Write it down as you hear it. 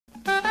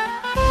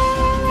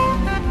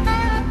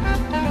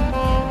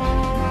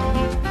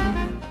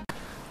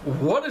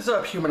What is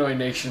up, Humanoid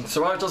Nation?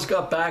 So I just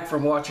got back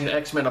from watching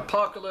X-Men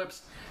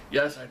Apocalypse.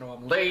 Yes, I know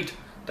I'm late.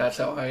 That's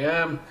how I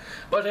am.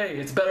 But hey,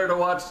 it's better to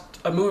watch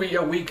a movie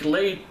a week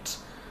late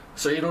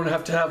so you don't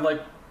have to have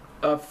like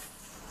a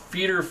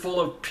theater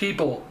full of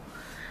people.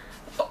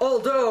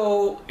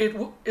 Although,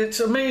 it's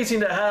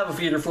amazing to have a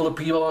theater full of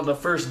people on the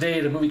first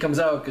day the movie comes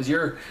out, because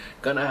you're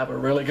gonna have a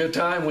really good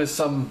time with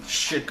some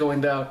shit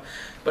going down.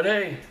 But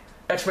hey,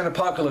 X-Men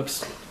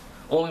Apocalypse,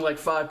 only like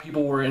 5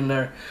 people were in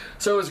there,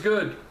 so it was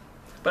good.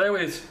 But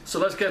anyways, so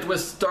let's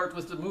start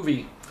with the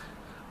movie.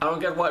 I don't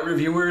get why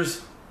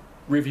reviewers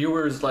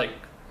like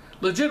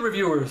legit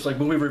reviewers, like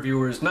movie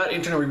reviewers, not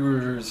internet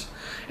reviewers.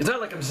 It's not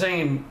like I'm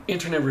saying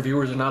internet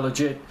reviewers are not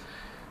legit.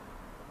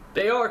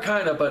 They are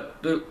kind of,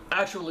 but the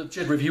actual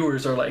legit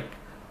reviewers are like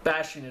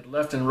bashing it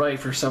left and right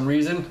for some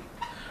reason.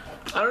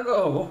 I don't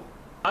know.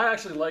 I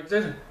actually liked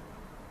it.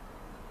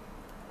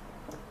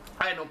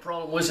 I had no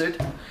problem with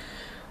it,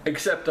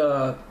 except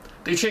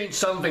they changed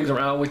some things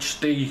around,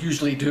 which they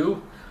usually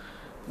do,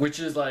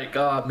 which is like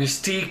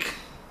Mystique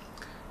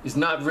is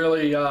not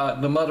really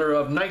the mother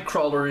of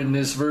Nightcrawler in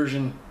this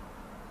version,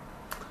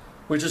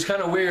 which is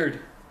kind of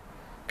weird.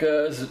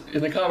 Because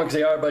in the comics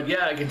they are, but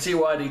yeah, I can see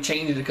why they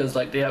changed it, because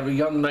like they have a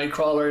young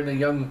Nightcrawler and a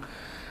young,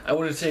 I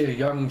wouldn't say a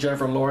young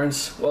Jennifer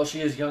Lawrence. Well, she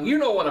is young. You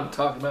know what I'm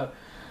talking about.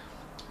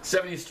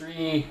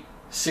 73,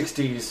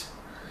 60s.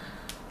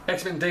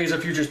 X-Men Days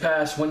of Futures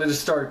Past, when did it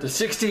start? The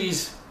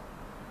 60s?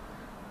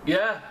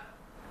 Yeah.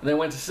 And then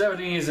went to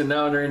 70s, and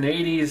now they're in the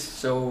 80s,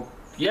 so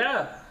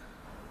yeah.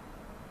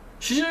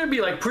 She should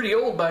be like pretty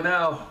old by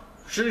now,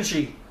 shouldn't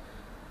she?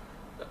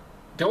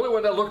 The only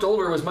one that looked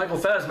older was Michael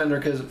Fassbender,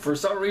 because for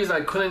some reason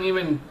I couldn't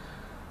even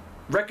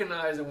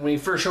recognize him when he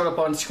first showed up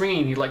on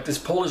screen. He's like this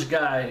Polish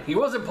guy. He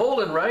was in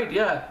Poland, right?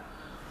 Yeah.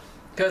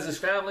 Because his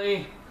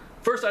family...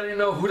 First I didn't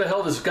know who the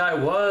hell this guy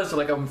was.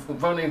 Like, I'm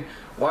wondering,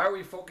 why are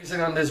we focusing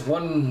on this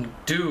one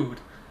dude?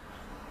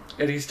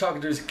 And he's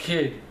talking to his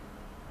kid.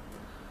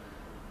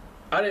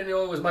 I didn't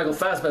know it was Michael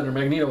Fassbender,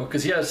 Magneto,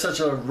 because he has such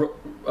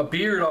a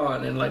beard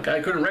on, and like I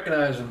couldn't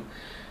recognize him.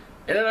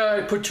 And then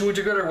I put 2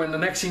 together when the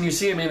next scene you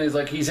see him in is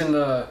like he's in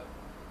the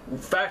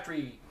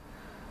factory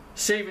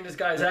saving this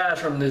guy's ass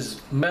from this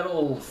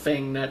metal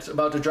thing that's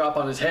about to drop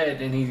on his head,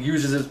 and he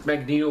uses his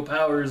Magneto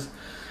powers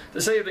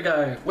to save the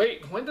guy.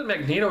 Wait, when did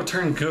Magneto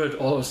turn good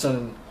all of a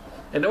sudden?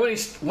 And then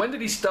when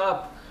did he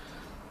stop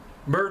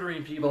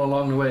murdering people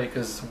along the way?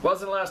 Because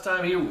wasn't the last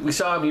time we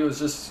saw him, he was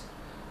just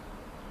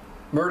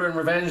murder and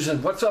revenge,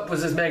 and what's up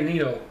with this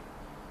Magneto?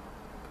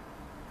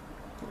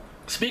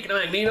 Speaking of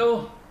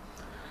Magneto,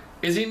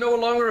 is he no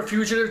longer a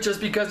fugitive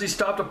just because he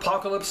stopped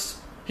Apocalypse?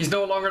 He's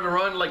no longer on the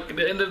run. Like at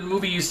the end of the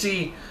movie, you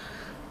see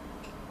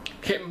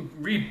him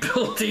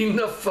rebuilding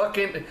the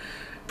fucking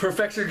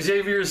Professor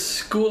Xavier's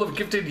School of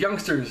Gifted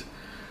Youngsters.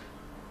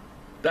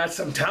 That's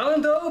some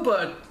talent though,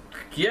 but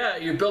yeah,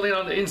 you're building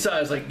on the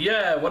inside. It's like,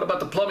 yeah, what about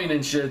the plumbing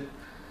and shit?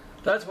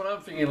 That's what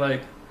I'm thinking.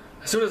 Like,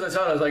 as soon as I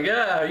saw it, I was like,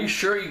 yeah, are you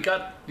sure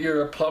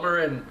you're a plumber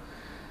and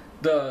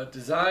the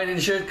design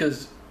and shit?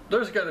 Because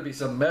there's got to be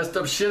some messed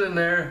up shit in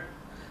there.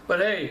 But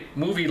hey,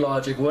 movie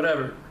logic,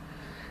 whatever.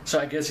 So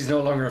I guess he's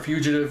no longer a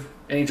fugitive,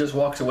 and he just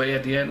walks away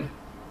at the end.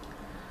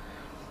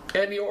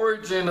 And the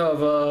origin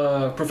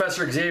of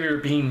Professor Xavier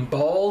being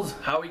bald,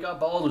 how he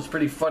got bald, was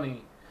pretty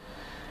funny.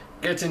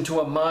 Gets into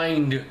a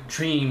mind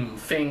dream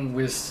thing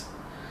with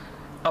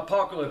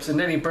Apocalypse, and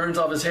then he burns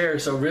off his hair.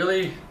 So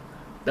really,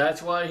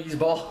 that's why he's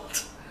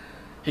bald?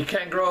 He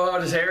can't grow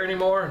out his hair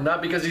anymore?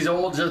 Not because he's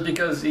old, just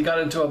because he got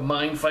into a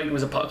mind fight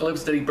with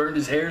Apocalypse that he burned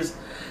his hairs?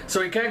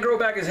 So he can't grow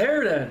back his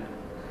hair then?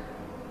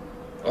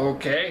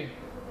 Okay.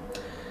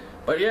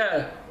 But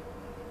yeah,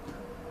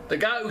 the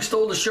guy who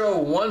stole the show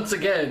once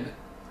again,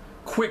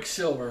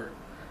 Quicksilver.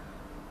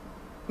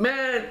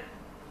 Man,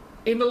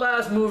 in the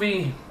last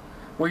movie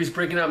where he's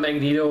breaking out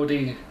Magneto,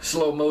 the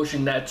slow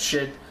motion, that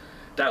shit,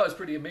 that was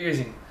pretty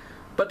amazing.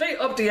 But they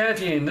upped the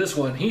ante in this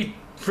one. He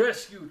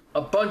rescued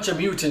a bunch of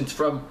mutants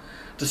from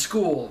the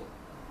school.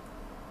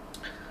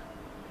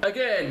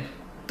 Again,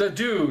 the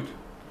dude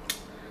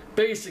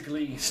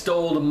basically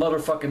stole the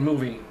motherfucking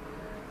movie.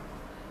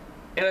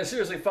 And I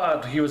seriously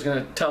thought he was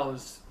gonna tell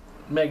his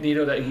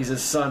Magneto that he's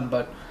his son,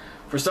 but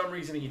for some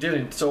reason he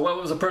didn't. So what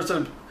was the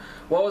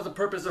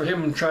purpose of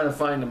him trying to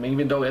find him?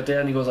 Even though at the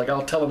end he goes like,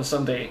 I'll tell him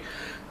someday.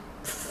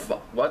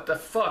 What the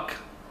fuck?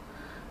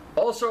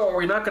 Also, are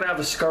we not gonna have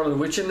the Scarlet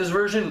Witch in this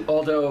version?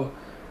 Although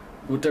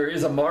there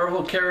is a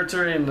Marvel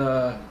character in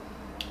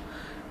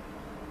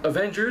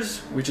Avengers,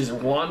 which is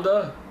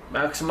Wanda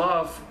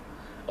Maximoff.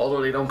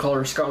 Although they don't call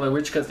her Scarlet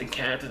Witch because they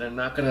can't, and they're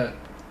not gonna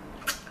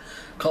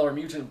call her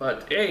mutant.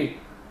 But hey,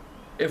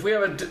 if we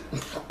have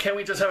can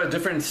we just have a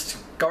different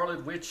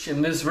Scarlet Witch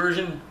in this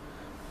version?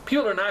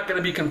 People are not going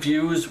to be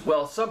confused.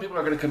 Well, some people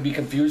are going to be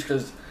confused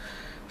because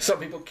some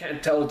people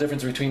can't tell the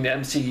difference between the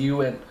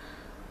MCU and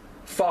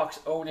Fox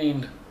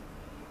owning,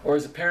 or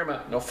is it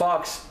Paramount? No,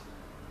 Fox.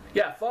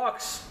 Yeah,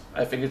 Fox.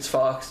 I think it's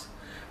Fox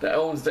that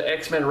owns the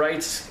X-Men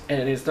rights,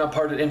 and it's not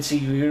part of the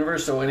MCU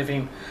universe, so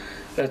anything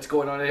that's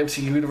going on in the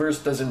MCU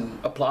universe doesn't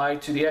apply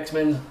to the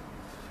X-Men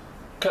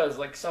Because,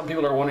 like, some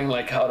people are wondering,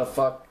 like, how the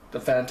fuck the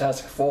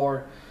Fantastic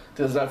Four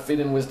does not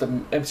fit in with the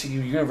MCU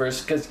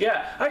universe. Because,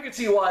 yeah, I can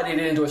see why they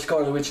didn't do a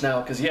Scarlet Witch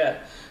now. Because, yeah,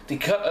 they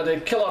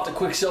kill off the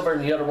Quicksilver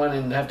and the other one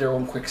and have their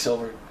own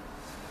Quicksilver.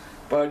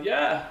 But,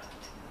 yeah,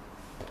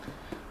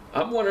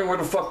 I'm wondering where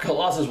the fuck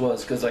Colossus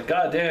was. Because, like,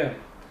 goddamn,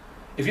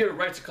 if you have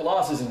rights to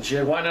Colossus and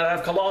shit, why not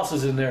have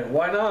Colossus in there?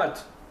 Why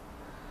not?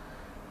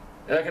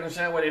 And I can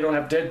understand why they don't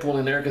have Deadpool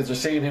in there, because they're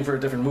saving him for a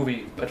different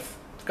movie. But,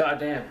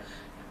 goddamn.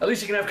 At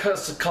least you can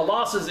have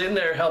Colossus in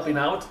there helping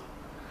out.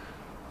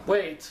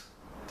 Wait,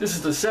 this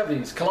is the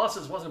 70s.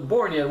 Colossus wasn't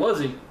born yet,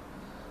 was he?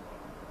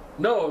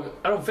 No,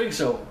 I don't think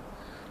so.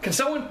 Can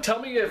someone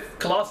tell me if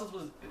Colossus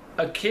was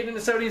a kid in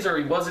the 70s or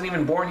he wasn't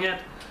even born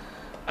yet?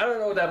 I don't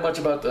know that much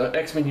about the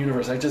X-Men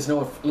universe. I just know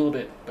a little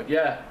bit. But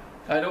yeah,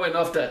 I know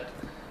enough that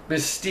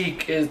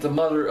Mystique is the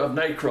mother of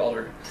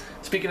Nightcrawler.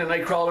 Speaking of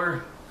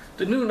Nightcrawler,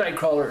 the new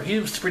Nightcrawler, he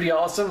was pretty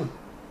awesome.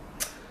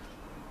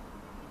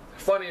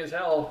 Funny as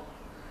hell.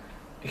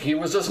 He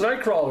was just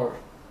Nightcrawler.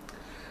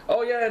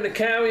 Oh yeah, and the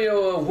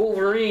cameo of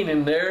Wolverine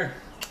in there.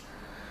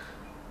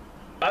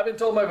 I've been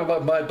told by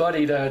my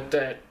buddy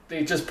that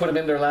they just put him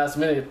in there last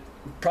minute.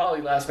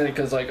 Probably last minute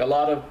because like a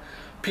lot of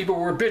people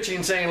were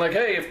bitching saying like,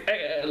 hey,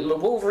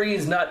 if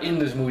Wolverine's not in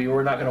this movie,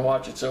 we're not going to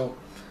watch it. So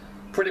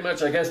pretty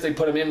much I guess they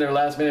put him in there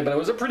last minute. But it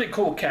was a pretty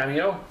cool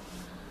cameo.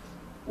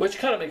 Which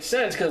kind of makes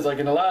sense because like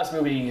in the last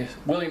movie,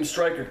 William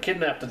Stryker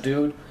kidnapped the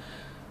dude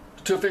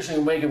to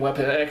officially make him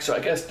Weapon X, so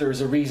I guess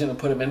there's a reason to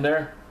put him in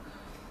there.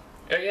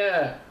 And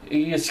yeah,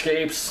 he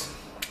escapes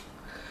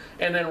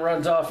and then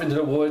runs off into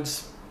the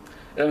woods.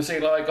 And I'm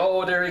saying like,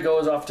 oh, there he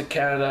goes off to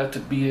Canada to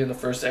be in the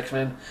first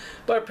X-Men.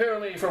 But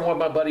apparently, from what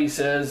my buddy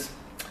says,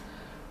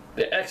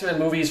 the X-Men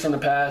movies from the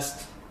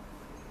past,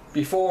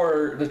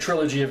 before the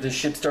trilogy of this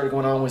shit started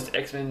going on, was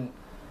X-Men.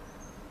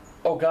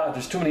 Oh god,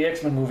 there's too many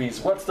X-Men movies.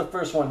 What's the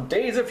first one?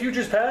 Days of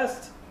Futures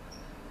Past?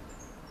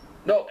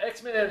 No,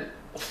 X-Men.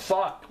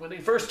 Fuck, when they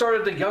first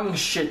started the young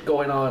shit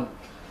going on.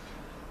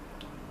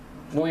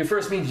 When we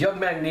first meet young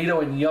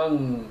Magneto and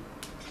young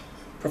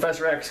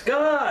Professor X.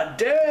 God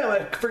damn,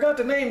 I forgot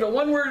the name. The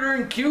one where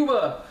they're in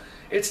Cuba.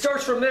 It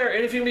starts from there.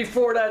 Anything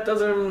before that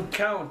doesn't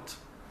count.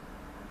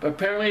 But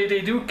apparently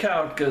they do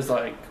count because,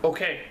 like,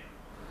 okay,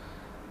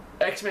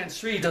 X-Men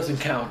 3 doesn't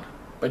count.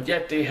 But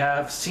yet they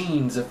have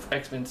scenes of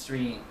X-Men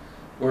 3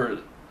 where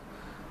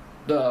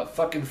the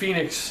fucking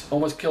Phoenix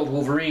almost killed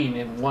Wolverine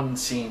in one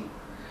scene.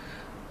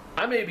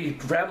 I may be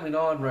rambling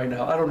on right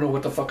now. I don't know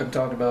what the fuck I'm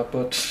talking about,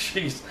 but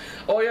jeez.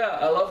 Oh yeah,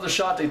 I love the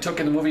shot they took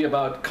in the movie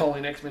about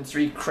calling X-Men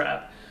 3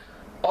 crap.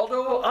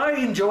 Although I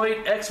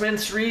enjoyed X-Men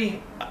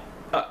 3,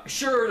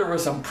 sure there were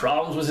some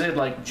problems with it,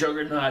 like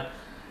Juggernaut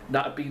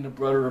not being the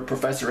brother of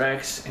Professor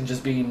X and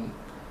just being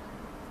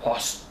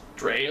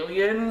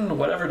Australian,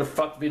 whatever the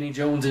fuck Vinnie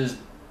Jones is,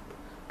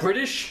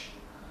 British,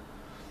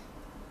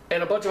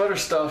 and a bunch of other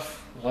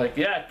stuff. Like,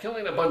 yeah,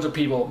 killing a bunch of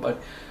people,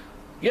 but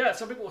yeah,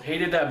 some people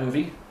hated that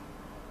movie.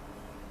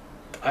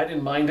 I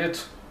didn't mind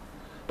it.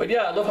 But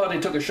yeah, I love how they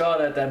took a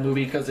shot at that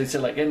movie because they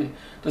said like, and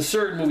the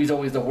third movie's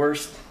always the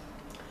worst.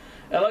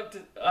 I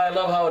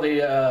love how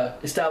they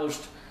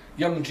established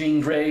young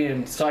Jean Grey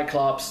and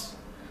Cyclops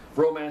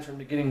romance from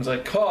the beginning. It's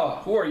like,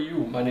 who are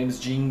you? My name is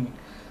Jean.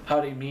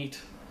 How they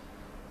meet.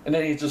 And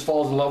then he just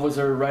falls in love with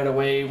her right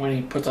away when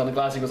he puts on the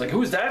glasses. He goes like,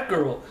 who's that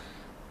girl?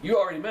 You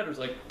already met her. It's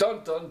like,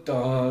 dun dun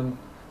dun.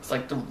 It's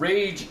like the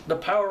rage, the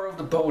power of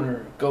the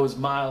boner goes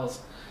miles.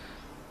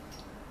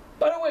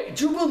 By the way,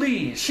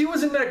 Jubilee, she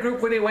was in that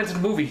group when they went to the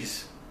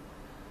movies.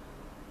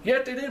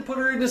 Yet they didn't put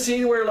her in the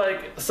scene where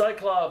like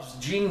Cyclops,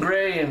 Jean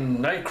Grey, and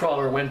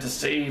Nightcrawler went to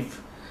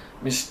save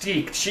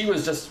Mystique. She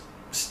was just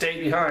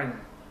stay behind.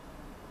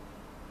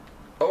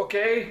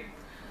 Okay,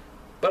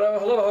 but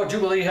I love how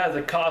Jubilee has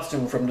a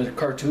costume from the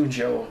cartoon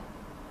show.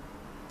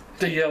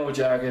 The yellow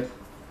jacket.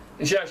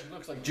 And she actually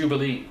looks like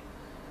Jubilee.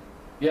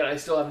 Yet I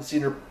still haven't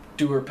seen her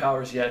do her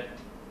powers yet.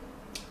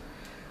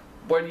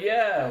 But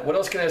yeah, what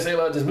else can I say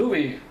about this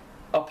movie?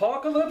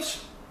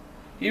 Apocalypse?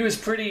 He was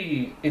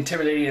pretty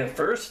intimidating at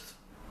first.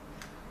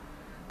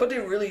 But they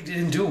really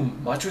didn't do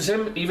much with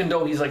him, even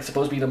though he's like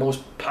supposed to be the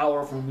most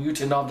powerful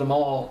mutant of them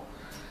all.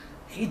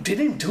 He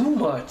didn't do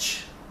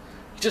much.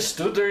 He just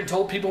stood there and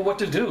told people what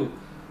to do.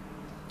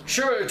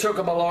 Sure, it took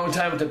him a long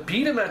time to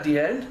beat him at the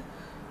end,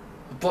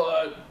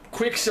 but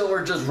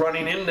Quicksilver just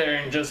running in there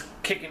and just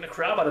kicking the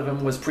crap out of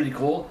him was pretty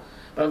cool.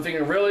 But I'm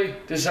thinking, really?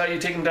 This is how you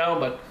take him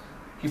down? But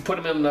he put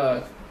him in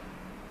the...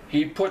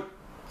 He put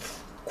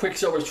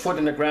Quicksilver's foot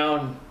in the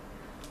ground,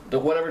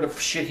 whatever the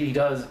shit he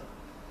does.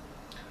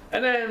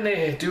 And then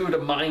they do the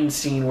mind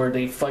scene where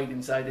they fight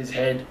inside his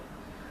head.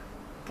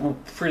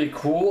 Pretty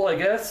cool, I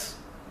guess.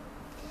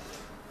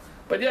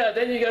 But yeah,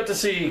 then you got to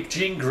see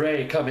Jean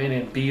Grey come in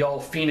and be all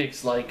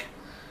Phoenix-like.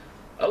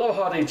 I love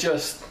how they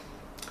just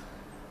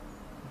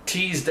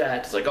tease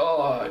that. It's like,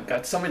 oh, I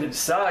got something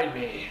inside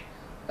me.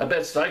 I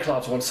bet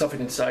Cyclops wants something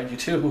inside you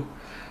too.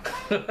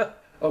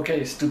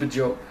 Okay, stupid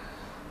joke.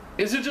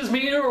 Is it just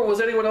me, or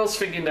was anyone else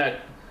thinking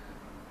that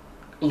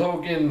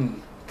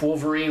Logan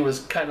Wolverine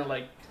was kind of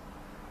like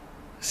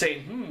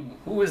saying,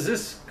 who is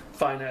this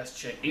fine ass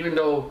chick. Even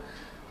though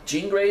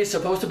Jean Grey is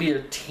supposed to be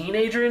a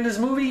teenager in this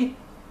movie,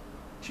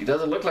 she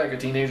doesn't look like a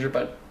teenager,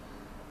 but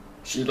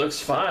she looks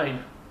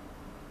fine.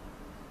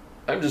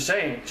 I'm just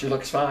saying, she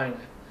looks fine.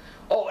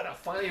 Oh, and I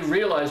finally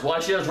realized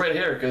why she has red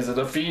hair, because of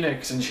the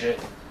Phoenix and shit.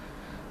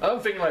 I'm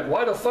thinking like,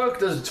 why the fuck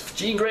does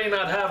Jean Grey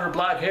not have her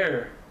black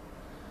hair?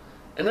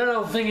 And then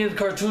I'm thinking in the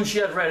cartoon she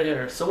had red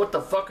hair, so what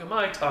the fuck am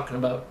I talking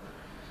about?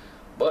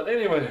 But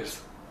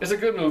anyways, it's a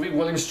good movie.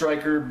 William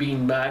Stryker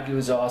being back, he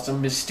was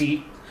awesome.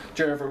 Mystique,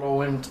 Jennifer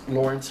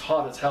Lawrence,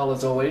 hot as hell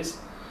as always.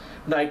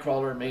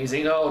 Nightcrawler,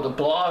 amazing. Oh, the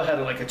Blob had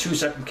like a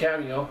 2-second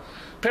cameo.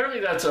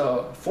 Apparently that's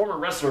a former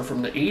wrestler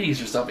from the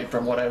 80s or something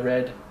from what I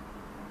read.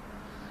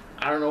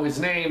 I don't know his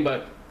name,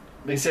 but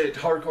they said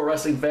hardcore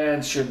wrestling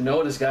fans should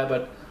know this guy,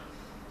 but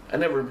I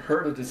never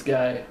heard of this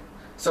guy.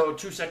 So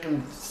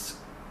 2-second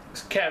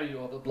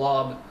cameo of the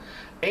Blob.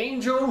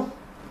 Angel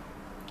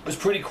was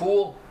pretty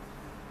cool.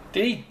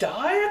 Did he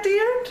die at the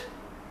end?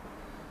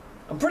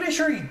 I'm pretty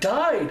sure he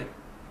died.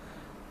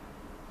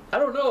 I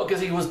don't know,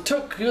 because he was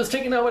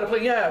taken out by the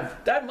plane. Yeah,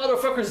 that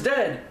motherfucker's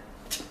dead.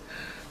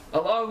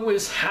 Along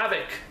with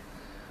Havoc,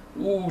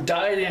 who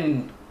died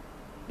in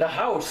the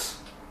house.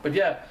 But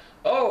yeah.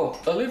 Oh,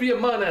 Olivia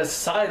Munn as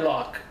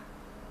Psylocke.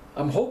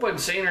 I hope I'm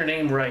saying her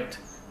name right,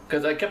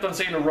 because I kept on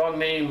saying the wrong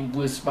name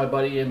with my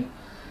buddy, and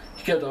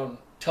he kept on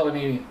telling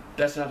me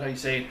that's not how you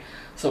say it.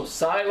 So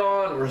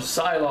Cylon or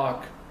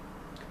Psylocke.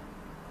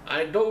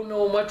 I don't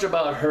know much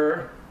about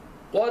her.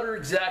 What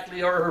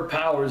exactly are her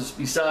powers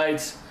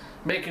besides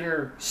making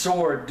her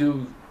sword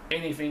do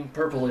anything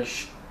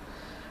purplish?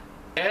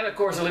 And of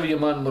course Olivia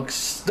Munn looks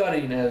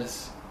stunning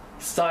as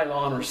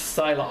Cylon or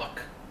Psylocke.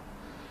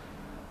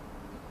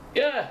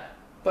 Yeah,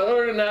 but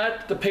other than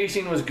that, the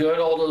pacing was good,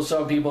 although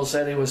some people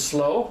said it was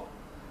slow.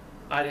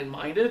 I didn't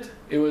mind it.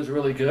 It was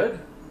really good.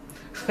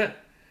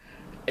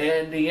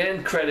 And the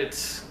end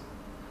credits,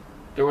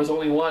 there was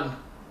only one.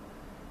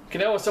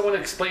 Can someone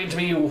explain to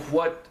me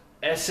what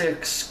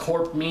Essex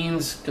Corp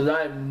means? Because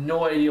I have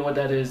no idea what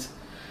that is.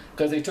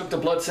 Because they took the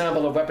blood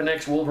sample of Weapon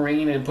X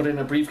Wolverine and put it in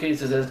a briefcase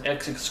that says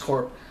Essex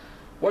Corp.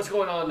 What's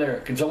going on there?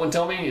 Can someone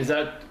tell me? Is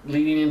that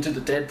leading into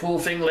the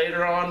Deadpool thing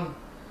later on?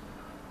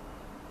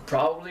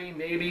 Probably,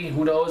 maybe,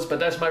 who knows? But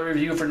that's my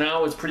review for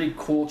now. It's pretty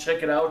cool.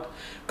 Check it out.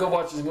 Go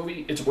watch this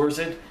movie. It's worth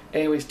it.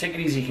 Anyways, take it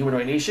easy,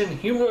 Humanoid Nation.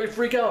 Humanoid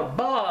Freak out.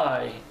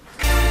 Bye!